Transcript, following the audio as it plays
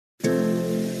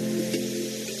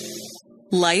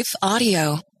Life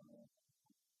Audio.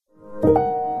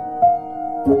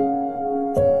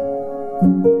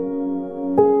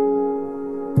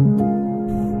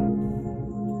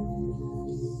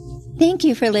 Thank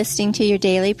you for listening to Your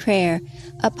Daily Prayer,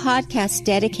 a podcast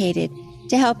dedicated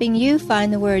to helping you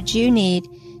find the words you need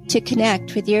to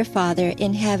connect with your Father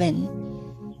in heaven.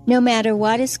 No matter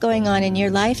what is going on in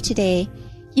your life today,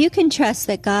 you can trust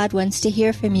that God wants to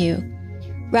hear from you.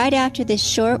 Right after this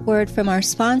short word from our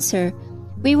sponsor,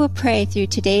 we will pray through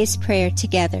today's prayer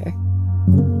together.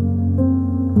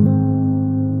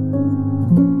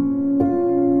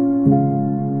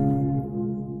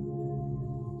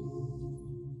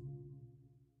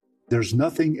 There's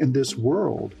nothing in this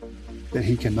world that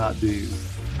he cannot do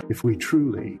if we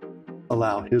truly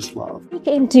allow his love. We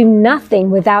can do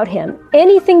nothing without him.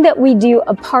 Anything that we do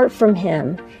apart from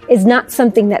him is not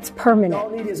something that's permanent. All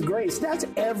need is grace. That's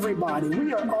everybody.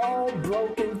 We are all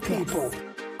broken people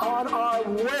on our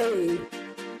way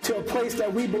to a place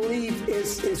that we believe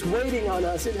is waiting on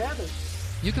us in heaven.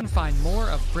 You can find more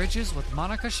of Bridges with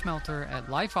Monica Schmelter at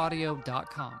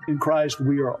lifeaudio.com. In Christ,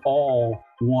 we are all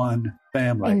one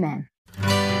family. Amen.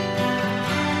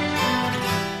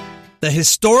 The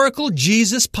Historical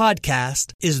Jesus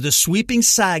Podcast is the sweeping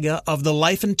saga of the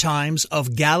life and times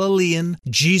of Galilean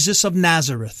Jesus of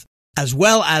Nazareth, as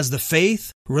well as the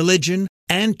faith, religion,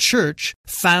 and church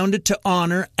founded to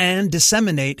honor and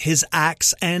disseminate his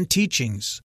acts and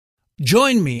teachings.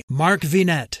 Join me, Mark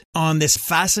Vinette, on this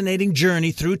fascinating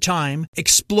journey through time,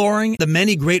 exploring the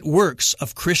many great works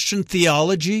of Christian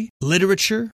theology,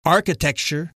 literature,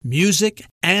 architecture, music,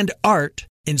 and art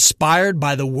inspired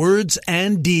by the words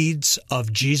and deeds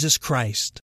of Jesus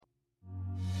Christ.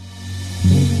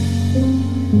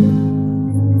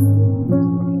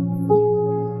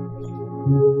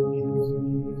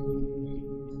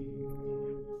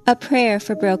 A Prayer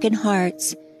for Broken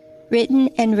Hearts, written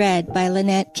and read by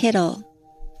Lynette Kittle.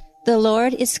 The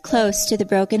Lord is close to the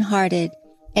brokenhearted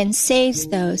and saves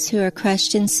those who are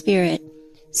crushed in spirit.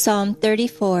 Psalm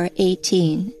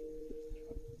 34:18.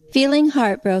 Feeling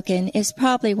heartbroken is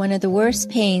probably one of the worst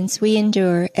pains we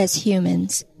endure as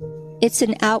humans. It's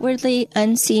an outwardly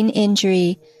unseen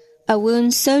injury, a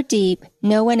wound so deep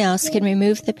no one else can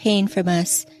remove the pain from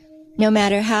us, no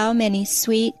matter how many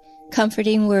sweet,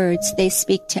 comforting words they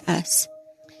speak to us.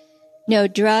 No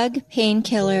drug,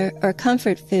 painkiller, or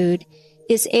comfort food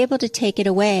is able to take it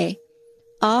away.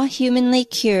 All humanly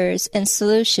cures and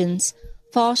solutions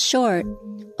fall short,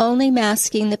 only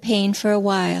masking the pain for a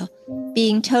while,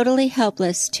 being totally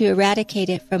helpless to eradicate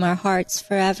it from our hearts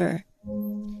forever.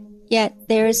 Yet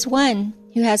there is one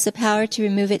who has the power to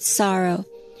remove its sorrow,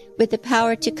 with the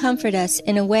power to comfort us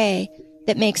in a way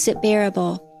that makes it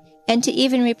bearable, and to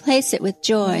even replace it with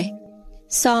joy.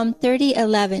 Psalm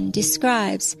 30:11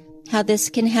 describes how this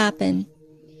can happen.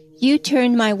 You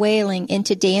turned my wailing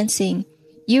into dancing.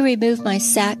 You removed my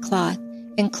sackcloth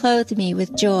and clothed me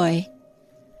with joy.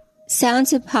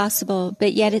 Sounds impossible,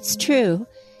 but yet it's true.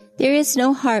 There is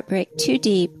no heartbreak too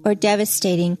deep or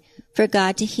devastating for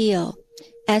God to heal.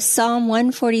 As Psalm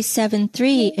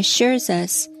 147:3 assures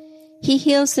us, he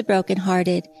heals the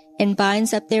brokenhearted and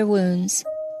binds up their wounds.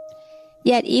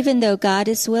 Yet even though God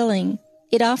is willing,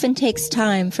 it often takes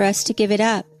time for us to give it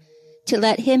up, to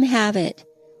let him have it.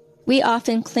 We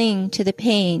often cling to the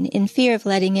pain in fear of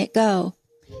letting it go,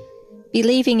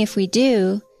 believing if we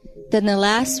do, then the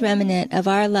last remnant of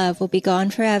our love will be gone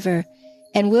forever,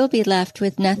 and we'll be left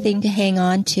with nothing to hang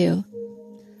on to.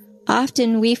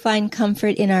 Often we find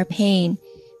comfort in our pain,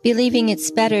 believing it's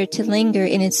better to linger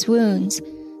in its wounds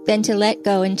than to let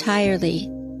go entirely.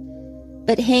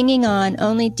 But hanging on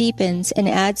only deepens and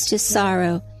adds to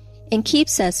sorrow and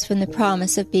keeps us from the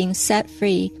promise of being set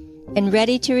free and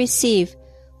ready to receive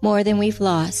more than we've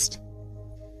lost.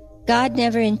 God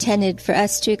never intended for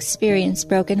us to experience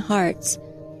broken hearts.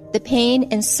 The pain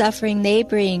and suffering they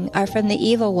bring are from the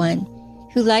evil one,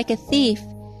 who, like a thief,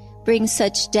 brings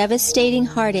such devastating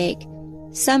heartache,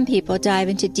 some people dive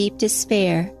into deep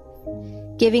despair,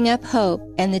 giving up hope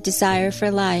and the desire for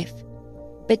life.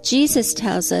 But Jesus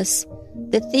tells us,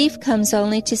 the thief comes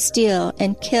only to steal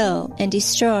and kill and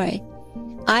destroy.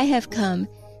 I have come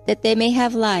that they may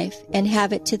have life and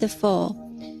have it to the full.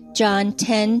 John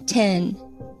 10:10.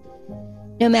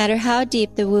 No matter how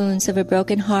deep the wounds of a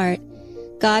broken heart,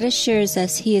 God assures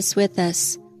us he is with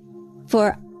us.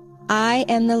 For I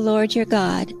am the Lord your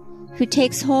God, who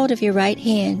takes hold of your right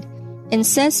hand and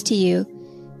says to you,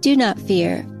 do not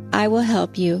fear, I will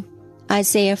help you.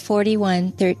 Isaiah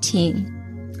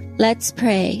 41:13. Let's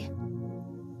pray.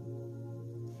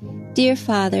 Dear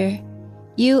Father,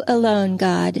 you alone,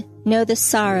 God, know the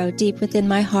sorrow deep within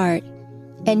my heart.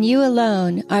 and you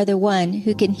alone are the one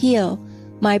who can heal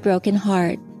my broken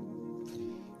heart.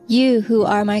 You who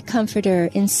are my comforter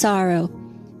in sorrow,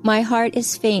 my heart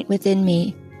is faint within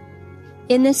me.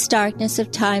 In this darkness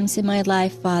of times in my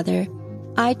life, Father,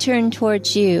 I turn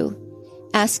towards you,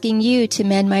 asking you to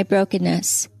mend my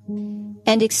brokenness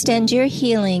and extend your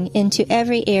healing into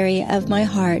every area of my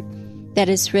heart that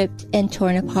is ripped and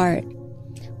torn apart.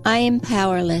 I am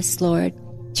powerless, Lord,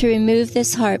 to remove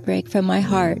this heartbreak from my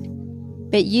heart,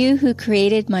 but you who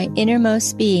created my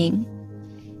innermost being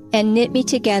and knit me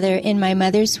together in my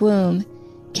mother's womb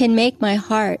can make my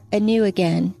heart anew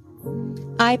again.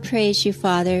 I praise you,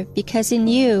 Father, because in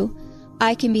you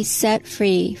I can be set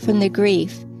free from the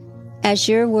grief, as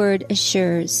your word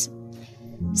assures.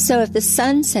 So if the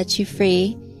Son sets you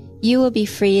free, you will be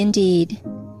free indeed.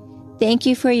 Thank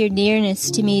you for your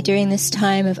nearness to me during this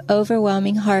time of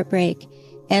overwhelming heartbreak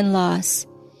and loss.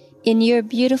 In your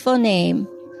beautiful name,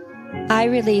 I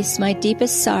release my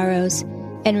deepest sorrows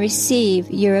and receive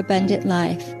your abundant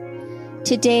life.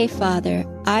 Today, Father,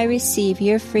 I receive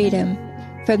your freedom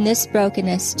from this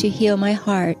brokenness to heal my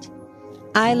heart.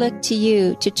 I look to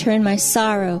you to turn my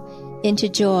sorrow into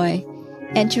joy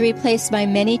and to replace my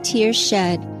many tears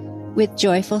shed with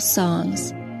joyful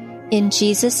songs. In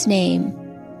Jesus' name,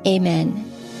 amen.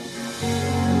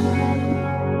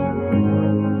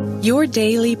 Your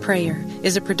Daily Prayer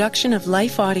is a production of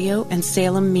Life Audio and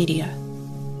Salem Media.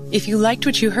 If you liked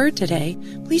what you heard today,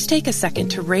 please take a second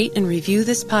to rate and review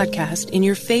this podcast in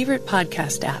your favorite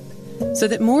podcast app so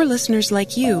that more listeners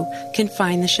like you can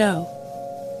find the show.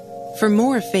 For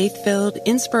more faith-filled,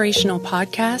 inspirational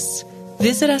podcasts,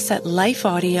 visit us at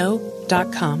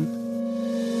lifeaudio.com.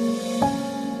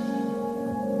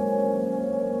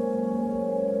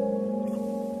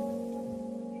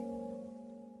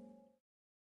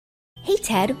 Hey,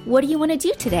 Ted, what do you want to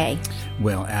do today?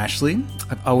 Well, Ashley,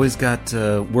 I've always got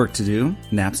work to do,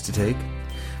 naps to take,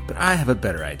 but I have a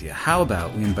better idea. How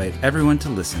about we invite everyone to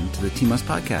listen to the Team Us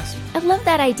podcast? I love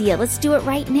that idea. Let's do it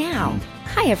right now.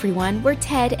 Hi, everyone. We're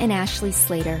Ted and Ashley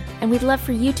Slater, and we'd love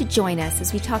for you to join us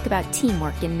as we talk about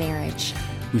teamwork in marriage.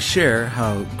 We share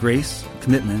how grace,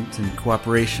 commitment, and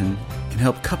cooperation can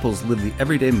help couples live the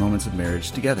everyday moments of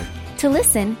marriage together. To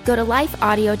listen, go to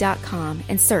lifeaudio.com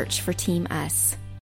and search for Team Us.